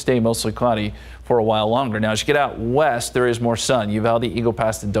we should stay mostly cloudy for a while longer. Now, as you get out west, there is more sun. Uvalde, Eagle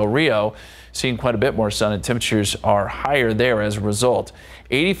Pass, and Del Rio seeing quite a bit more sun, and temperatures are higher there as a result.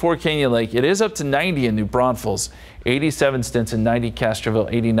 84 Canyon Lake. It is up to 90 in New Braunfels. 87 Stinson, 90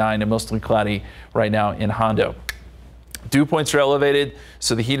 Castroville, 89, and mostly cloudy right now in Hondo. Dew points are elevated,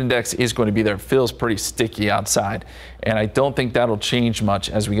 so the heat index is going to be there. It feels pretty sticky outside, and I don't think that'll change much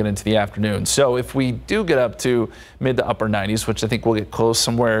as we get into the afternoon. So if we do get up to mid to upper 90s, which I think we'll get close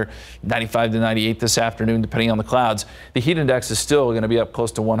somewhere 95 to 98 this afternoon, depending on the clouds, the heat index is still going to be up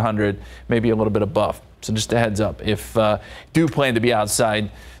close to 100, maybe a little bit above. So just a heads up. If do plan to be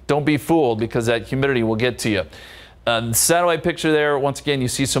outside, don't be fooled because that humidity will get to you. The satellite picture there, once again, you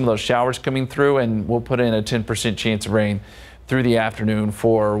see some of those showers coming through, and we'll put in a 10% chance of rain through the afternoon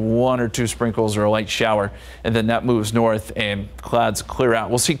for 1 or 2 sprinkles or a light shower, and then that moves north and clouds clear out.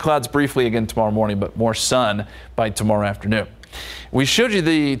 We'll see clouds briefly again tomorrow morning, but more sun by tomorrow afternoon. We showed you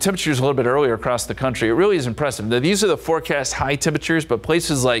the temperatures a little bit earlier across the country. It really is impressive. Now, these are the forecast high temperatures, but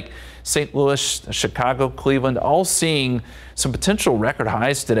places like St. Louis, Chicago, Cleveland, all seeing some potential record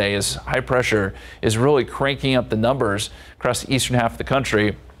highs today as high pressure is really cranking up the numbers across the eastern half of the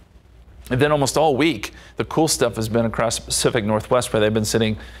country. And then almost all week, the cool stuff has been across the Pacific Northwest, where they've been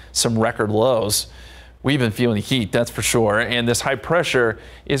sitting some record lows. We've been feeling the heat, that's for sure. And this high pressure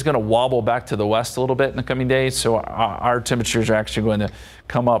is going to wobble back to the west a little bit in the coming days. So our temperatures are actually going to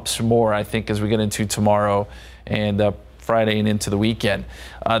come up some more, I think, as we get into tomorrow and Friday and into the weekend.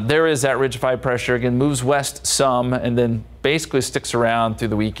 There is that ridge of high pressure, again, moves west some and then basically sticks around through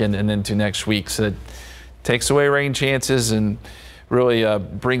the weekend and into next week. So it takes away rain chances and really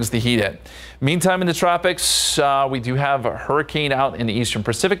brings the heat in. Meantime, in the tropics, we do have a hurricane out in the eastern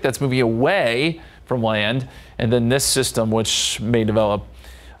Pacific that's moving away from land, and then this system, which may develop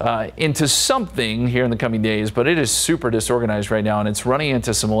into something here in the coming days, but it is super disorganized right now, and it's running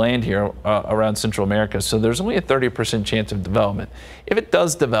into some land here around Central America. So there's only a 30% chance of development. If it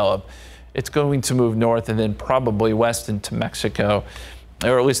does develop, it's going to move north and then probably west into Mexico,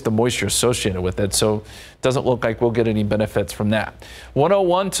 or at least the moisture associated with it. So it doesn't look like we'll get any benefits from that.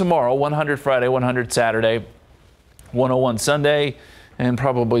 101 tomorrow, 100 Friday, 100 Saturday, 101 Sunday, and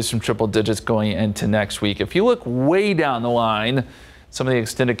probably some triple digits going into next week. If you look way down the line, some of the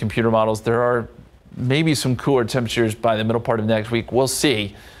extended computer models, there are maybe some cooler temperatures by the middle part of next week. We'll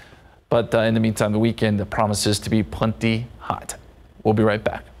see. But in the meantime, the weekend promises to be plenty hot. We'll be right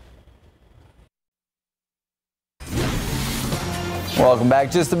back. Welcome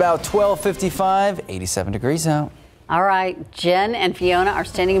back. Just about 12:55, 87 degrees out. All right, Jen and Fiona are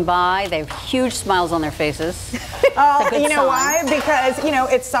standing by. They have huge smiles on their faces. Oh, you know why? Because,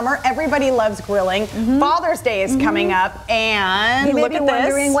 it's summer. Everybody loves grilling. Father's Day is coming up, and you may look be at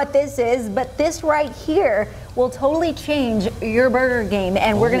wondering this. what this is, but this right here will totally change your burger game,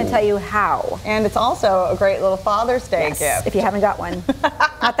 and we're going to tell you how. And it's also a great little Father's Day gift. If you haven't got one.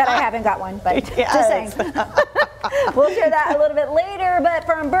 Not that I haven't got one, but just saying. We'll share that a little bit later, but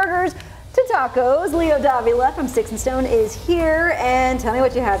from burgers to tacos, Leo Davila from Sticks and Stone is here, and tell me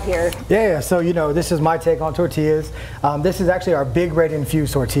what you have here. Yeah, so this is my take on tortillas. This is actually our Big Red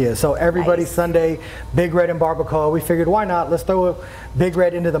infused tortillas. So everybody's Sunday, Big Red and barbacoa. We figured, why not? Let's throw a Big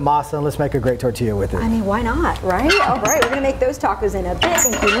Red into the masa and let's make a great tortilla with it. I mean, why not, right? All right, we're gonna make those tacos in a bit.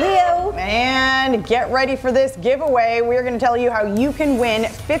 Thank you, Leo. And get ready for this giveaway. We're going to tell you how you can win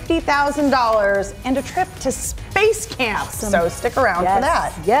 $50,000 and a trip to space camp. So stick around for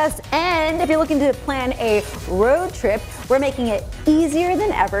that. Yes, and if you're looking to plan a road trip, we're making it easier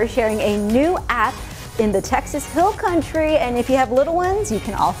than ever, sharing a new app in the Texas Hill Country. And if you have little ones, you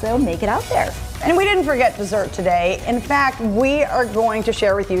can also make it out there. And we didn't forget dessert today. In fact, we are going to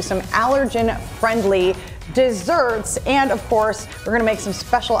share with you some allergen-friendly desserts, and of course we're going to make some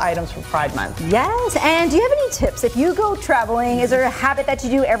special items for Pride Month. Yes, and do you have any tips if you go traveling? Is there a habit that you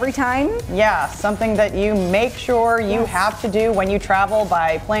do every time? Yeah, something that you make sure you have to do when you travel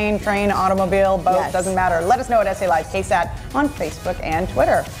by plane, train, automobile, boat, doesn't matter. Let us know at SA Live KSAT on Facebook and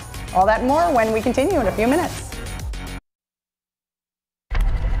Twitter. All that and more when we continue in a few minutes.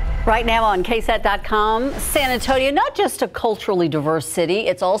 Right now on KSAT.com, San Antonio, not just a culturally diverse city,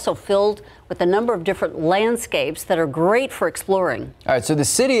 it's also filled with a number of different landscapes that are great for exploring. All right, so the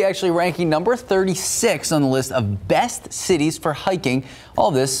city actually ranking number 36 on the list of best cities for hiking. All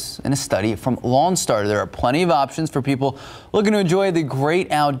this in a study from Lawn Star. There are plenty of options for people looking to enjoy the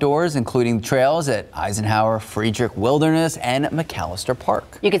great outdoors, including trails at Eisenhower, Friedrich Wilderness, and McAllister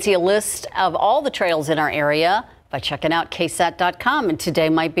Park. You can see a list of all the trails in our area by checking out KSAT.com, and today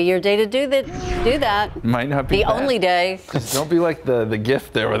might be your day to do that. Might not be the bad. only day. Just don't be like the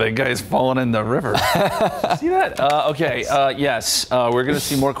gift there where the guy's falling in the river. See that? Yes, we're going to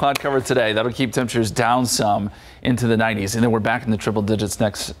see more cloud cover today. That'll keep temperatures down some into the 90s, and then we're back in the triple digits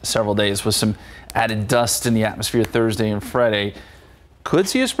next several days with some added dust in the atmosphere Thursday and Friday. Could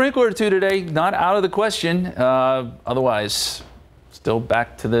see a sprinkle or two today, not out of the question. Otherwise, still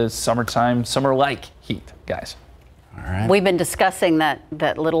back to the summertime, summer-like heat, guys. All right. We've been discussing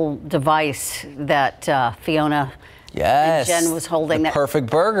that little device that Fiona and Jen was holding. The perfect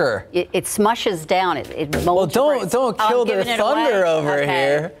burger. It smushes down. It molds. Well, don't kill their thunder over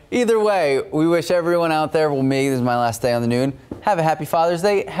here. Either way, we wish everyone out there, well, me, this is my last day on the noon, have a happy Father's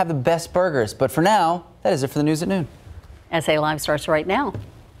Day, have the best burgers. But for now, that is it for the news at noon. SA Live starts right now.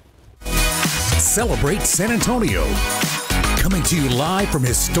 Celebrate San Antonio. Coming to you live from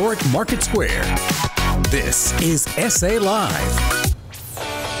historic Market Square. This is SA Live.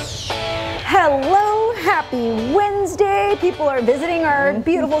 Hello, happy Wednesday. People are visiting our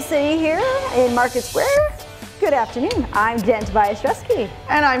beautiful city here in Market Square. Good afternoon. I'm Jen Tobias-Stresky.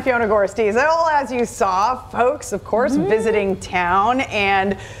 And I'm Fiona Gorstees. Well, as you saw, folks, of course, visiting town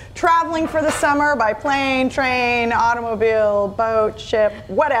and traveling for the summer by plane, train, automobile, boat, ship,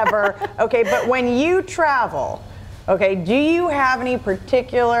 whatever. Okay, but when you travel, okay, do you have any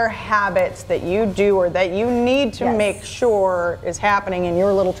particular habits that you do or that you need to make sure is happening in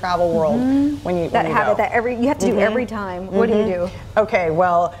your little travel world when you that when you habit go? that you have to do every time? What do you do? Okay,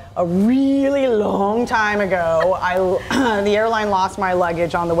 well, a really long time ago, the airline lost my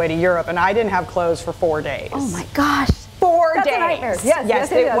luggage on the way to Europe, and I didn't have clothes for 4 days. Oh my gosh. 4 That's days. a nightmare.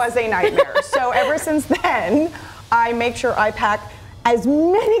 Yes, it was a nightmare. So ever since then, I make sure I pack as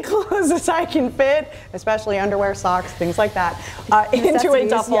many clothes as I can fit, especially underwear, socks, things like that, into a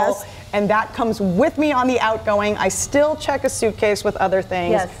duffel. And that comes with me on the outgoing. I still check a suitcase with other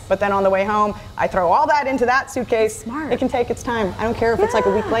things, but then on the way home, I throw all that into that suitcase. Smart. It can take its time. I don't care if it's like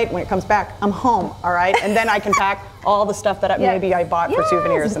a week late when it comes back. I'm home, all right? And then I can pack all the stuff that maybe I bought for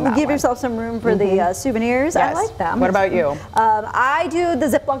souvenirs in that Give yourself some room for the souvenirs. I like them. What about you? I do the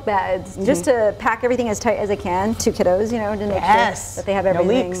Ziploc bags just to pack everything as tight as I can. 2 kiddos, you know, to make sure that they have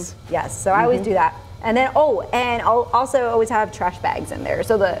everything. No leaks. Yes, so I always do that. And then, and I'll also always have trash bags in there.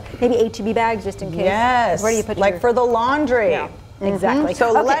 So maybe HEB bags just in case. Yes. Where do you put like for the laundry. Yeah. Exactly.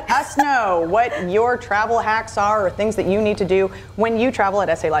 So let us know what your travel hacks are or things that you need to do when you travel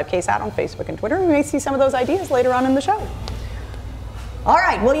at SA Live KSAT on Facebook and Twitter. We may see some of those ideas later on in the show. All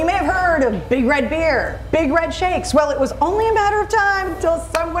right, well, you may have heard of Big Red Beer, Big Red Shakes. Well, it was only a matter of time until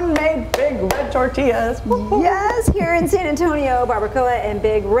someone made Big Red Tortillas. Yes, here in San Antonio, barbacoa and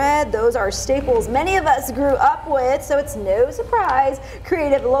Big Red, those are staples many of us grew up with, so it's no surprise.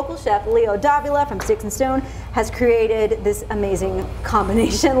 Creative local chef Leo Davila from Sticks and Stone has created this amazing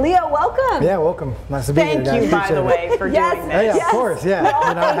combination. Leo, welcome. Yeah, welcome. Nice to be here. Thank you, by the way, for doing this. Yeah, of course, yeah.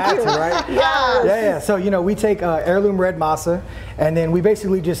 You know, I had to, right? Yes. Yeah. So, you know, we take heirloom red masa, and then we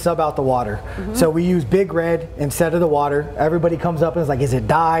basically just sub out the water. So we use Big Red instead of the water. Everybody comes up and is like, is it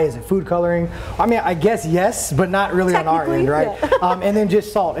dye? Is it food coloring? I mean, I guess yes, but not really on our end, right? And then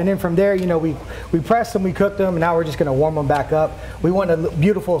just salt. And then from there, you know, we press them, we cook them, and now we're just going to warm them back up. We want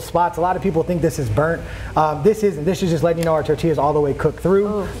beautiful spots. A lot of people think this is burnt. This isn't. This is just letting you know our tortillas all the way cooked through.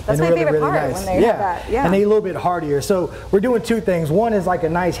 Ooh, that's my favorite part when they have that. Yeah. And they a little bit heartier. So we're doing 2 things. One is like a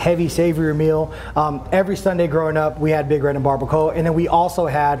nice, heavy, savory meal. Every Sunday growing up, we had Big Red and barbacoa, and then we we also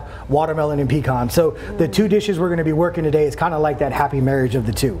had watermelon and pecan. So the two dishes we're going to be working today is kind of like that happy marriage of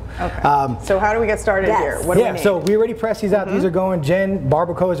the two. Okay. So how do we get started here? What do we need? So we already pressed these out. These are going. Jen,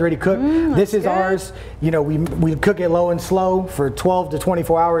 barbacoa is already cooked. This is ours. You know, we cook it low and slow for 12 to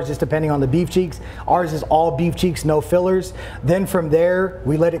 24 hours, just depending on the beef cheeks. Ours is all beef cheeks, no fillers. Then from there,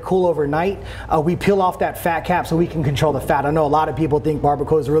 we let it cool overnight. We peel off that fat cap so we can control the fat. I know a lot of people think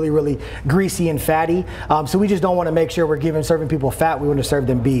barbacoa is really, really greasy and fatty. So we just don't want to make sure we're serving people fat. We want to serve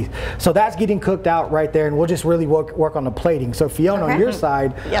them beef. So that's getting cooked out right there, and we'll just really work on the plating. So Fiona, on your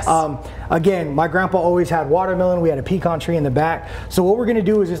side, again, my grandpa always had watermelon. We had a pecan tree in the back. So what we're going to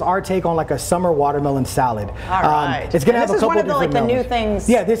do is just our take on like a summer watermelon salad. All right. It's going to have a couple different the new things.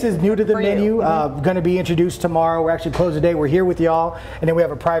 Yeah, this is new to the menu. Going to be introduced tomorrow. We're actually closed today. We're here with y'all, and then we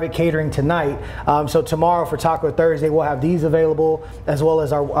have a private catering tonight. So tomorrow for Taco Thursday, we'll have these available as well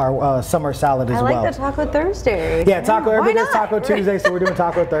as our summer salad as well. I like the Taco Thursday. Yeah, everybody does Taco Tuesday, so we're doing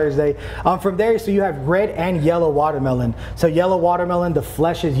Taco Thursday. From there, so you have red and yellow watermelon. So yellow watermelon, the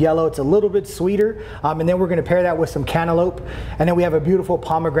flesh is yellow. It's a little bit sweeter. And then we're going to pair that with some cantaloupe. And then we have a beautiful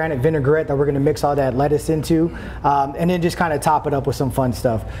pomegranate vinaigrette that we're going to mix all that lettuce into. And then just kind of top it up with some fun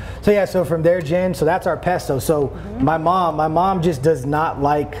stuff. So yeah, so from there, Jen, so that's our pesto. So my mom just does not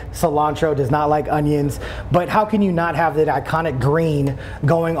like cilantro, does not like onions. But how can you not have that iconic green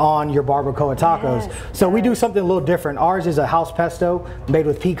going on your barbacoa tacos? So we do something a little different. Ours is a house pesto made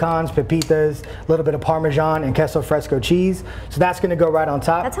with pecans, pepitas, a little bit of Parmesan and queso fresco cheese. So that's going to go right on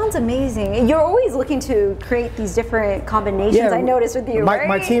top. That sounds amazing. You're always looking to create these different combinations, I noticed with you, right?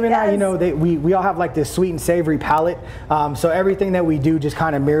 My team and I, you know, we all have like this sweet and savory palate. So everything that we do just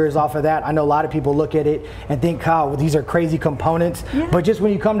kind of mirrors off of that. I know a lot of people look at it and think, wow, these are crazy components. But just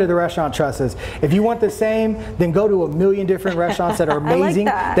when you come to the restaurant, trust us, if you want the same, then go to a million different restaurants that are amazing,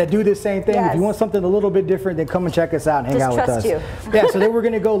 that do the same thing. If you want something a little bit different, then come and check us out and hang out with us. Yeah, so then we're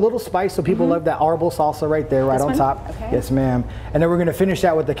going to go a little spice, so people love that arbol salsa right there, right on top. Yes, ma'am. And then we're going to finish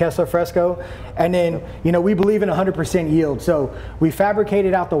that with the queso fresco. And then, you know, we believe in 100% yield. So we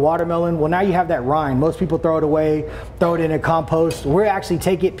fabricated out the watermelon. Well, now you have that rind. Most people throw it away, throw it in a compost. We actually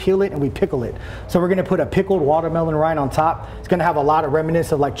take it, peel it, and we pickle it. So we're going to put a pickled watermelon rind on top. It's going to have a lot of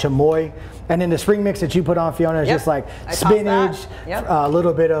remnants of like chamoy. And then the spring mix that you put on, Fiona, is just like spinach, a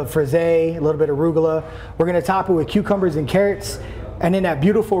little bit of frisee, a little bit of arugula. We're going to top it with cucumbers and carrots. And then that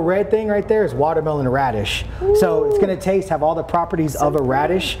beautiful red thing right there is watermelon radish. Ooh. So it's going to have all the properties of a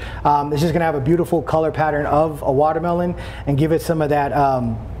radish. It's just going to have a beautiful color pattern of a watermelon and give it some of that,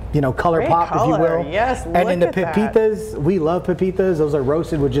 you know, color pop, if you will. Yes, and then the pepitas, we love pepitas. Those are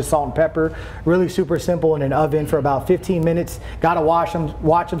roasted with just salt and pepper. Really super simple in an oven for about 15 minutes. Got to watch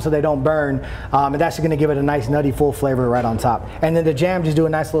them so they don't burn. And that's going to give it a nice nutty full flavor right on top. And then the jam, just do a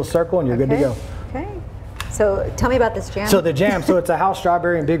nice little circle and you're good to go. Okay. So tell me about this jam. So the jam, so it's a house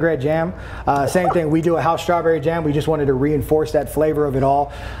strawberry and big red jam. Same thing, we do a house strawberry jam. We just wanted to reinforce that flavor of it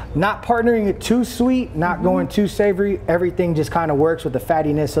all. Not partnering it too sweet, not going too savory. Everything just kind of works with the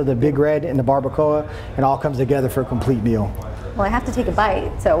fattiness of the big red and the barbacoa, and all comes together for a complete meal. Well, I have to take a bite,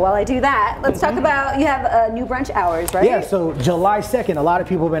 so while I do that, let's talk about, you have new brunch hours, right? Yeah, so July 2nd, a lot of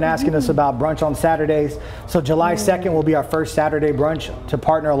people have been asking us about brunch on Saturdays. So July 2nd will be our first Saturday brunch to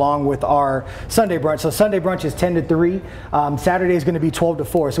partner along with our Sunday brunch. So Sunday brunch is 10 to 3. Saturday is going to be 12 to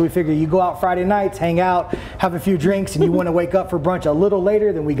 4. So we figure you go out Friday nights, hang out, have a few drinks, and you want to wake up for brunch a little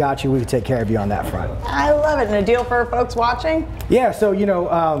later, then we got you. We can take care of you on that front. I love it. And a deal for folks watching? Yeah, so, you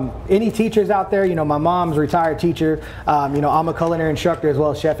know, any teachers out there, you know, my mom's a retired teacher. You know, I'm a culinary instructor as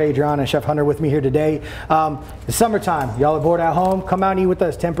well as Chef Adrian and Chef Hunter with me here today. It's summertime. Y'all are bored at home. Come out and eat with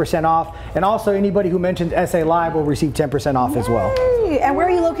us, 10% off. And also anybody who mentions SA Live will receive 10% off as well. And where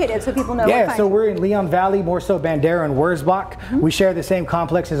are you located so people know? Yeah, so we're in Leon Valley, more so Bandera and Wurzbach. We share the same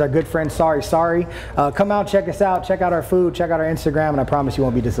complex as our good friend Sorry. Come out, check us out, check out our food, check out our Instagram, and I promise you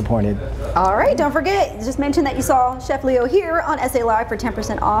won't be disappointed. All right, don't forget, just mention that you saw Chef Leo here on SA Live for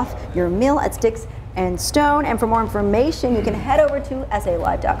 10% off your meal at Sticks and Stone. And for more information, you can head over to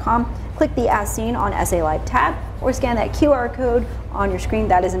SALive.com, click the As Seen on SA Live tab, or scan that QR code on your screen.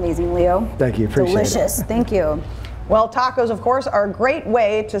 That is amazing, Leo. Thank you, appreciate it. Delicious, thank you. Well, tacos, of course, are a great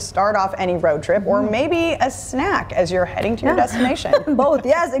way to start off any road trip, or maybe a snack as you're heading to your destination. Both,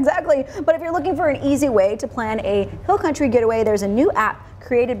 yes, exactly. But if you're looking for an easy way to plan a hill country getaway, there's a new app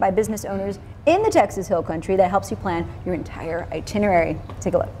created by business owners in the Texas Hill Country that helps you plan your entire itinerary.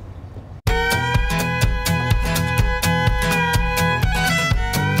 Take a look.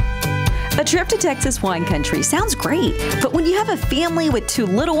 A trip to Texas wine country sounds great, but when you have a family with 2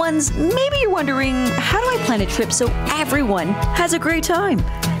 little ones, maybe you're wondering, how do I plan a trip so everyone has a great time?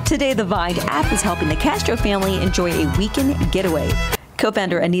 Today, the Vine app is helping the Castro family enjoy a weekend getaway.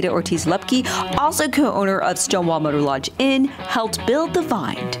 Co-founder Anita Ortiz-Lepke, also co-owner of Stonewall Motor Lodge Inn, helped build the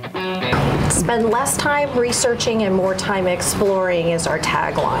Vine. Spend less time researching and more time exploring is our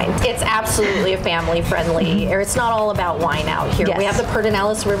tagline. It's absolutely a family-friendly, or it's not all about wine out here. Yes. We have the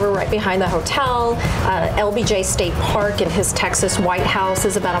Pedernales River right behind the hotel. LBJ State Park and his Texas White House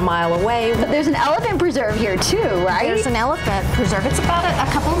is about a mile away. But there's an elephant preserve here too, right? There's an elephant preserve. It's about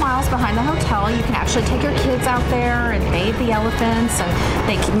a couple of miles behind the hotel. You can actually take your kids out there and bathe the elephants, and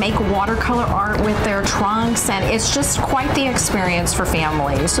they can make watercolor art with their trunks, and it's just quite the experience for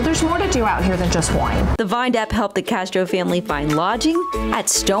families. So there's more to do out here than just wine. The Vine app helped the Castro family find lodging at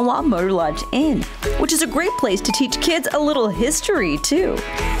Stonewall Motor Lodge Inn, which is a great place to teach kids a little history too.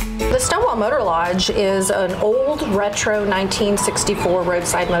 The Stonewall Motor Lodge is an old retro 1964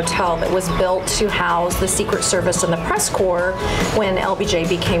 roadside motel that was built to house the Secret Service and the Press Corps when LBJ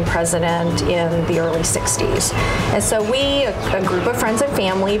became president in the early 60s. And so we, a group of friends and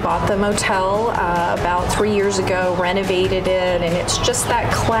family, bought the motel about 3 years ago, renovated it, and it's just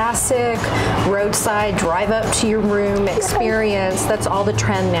that classic roadside drive up to your room experience. That's all the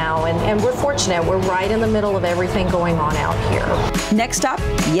trend now, and we're fortunate. We're right in the middle of everything going on out here. Next stop,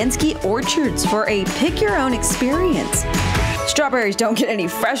 Yenski Orchards for a pick-your-own experience. Strawberries don't get any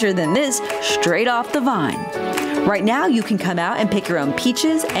fresher than this, straight off the vine. Right now, you can come out and pick your own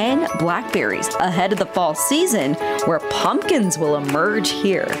peaches and blackberries ahead of the fall season, where pumpkins will emerge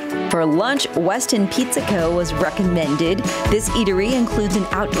here. For lunch, Weston Pizza Co. was recommended. This eatery includes an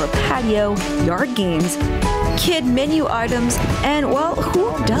outdoor patio, yard games, kid menu items, and, well,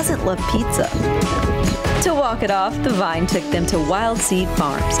 who doesn't love pizza? To walk it off, the Vine took them to Wild Seed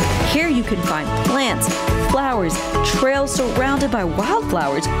Farms. Here you can find plants, flowers, trails surrounded by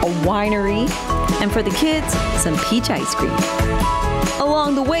wildflowers, a winery, and for the kids, some peach ice cream.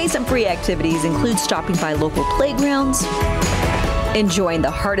 Along the way, some free activities include stopping by local playgrounds, enjoying the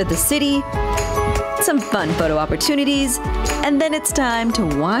heart of the city, some fun photo opportunities, and then it's time to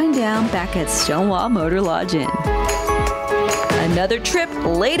wind down back at Stonewall Motor Lodge Inn. Another trip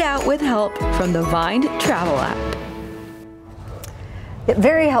laid out with help from the Vine travel app.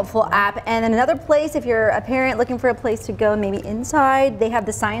 Very helpful app. And then another place, if you're a parent looking for a place to go, maybe inside, they have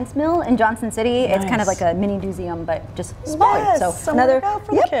the Science Mill in Johnson City. Nice. It's kind of like a mini museum, but just smaller. Yes, so another to go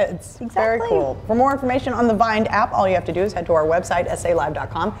for the kids. Exactly. Very cool. For more information on the Vine app, all you have to do is head to our website,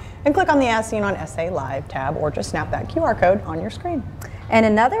 salive.com, and click on the As Seen on SA Live tab, or just snap that QR code on your screen. And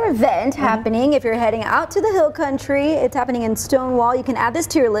another event happening, if you're heading out to the Hill Country, it's happening in Stonewall. You can add this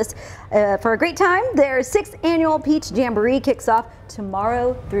to your list for a great time. Their 6th annual Peach Jamboree kicks off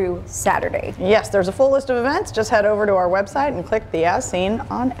tomorrow through Saturday. Yes, there's a full list of events. Just head over to our website and click the As Seen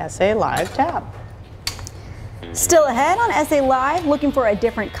on SA Live tab. Still ahead on SA Live, looking for a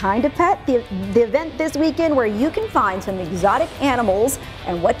different kind of pet. The event this weekend where you can find some exotic animals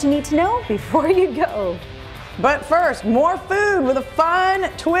and what you need to know before you go. But first, more food with a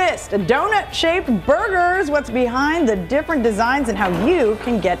fun twist. Donut-shaped burgers. What's behind the different designs and how you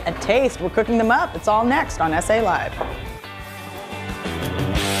can get a taste. We're cooking them up. It's all next on SA Live.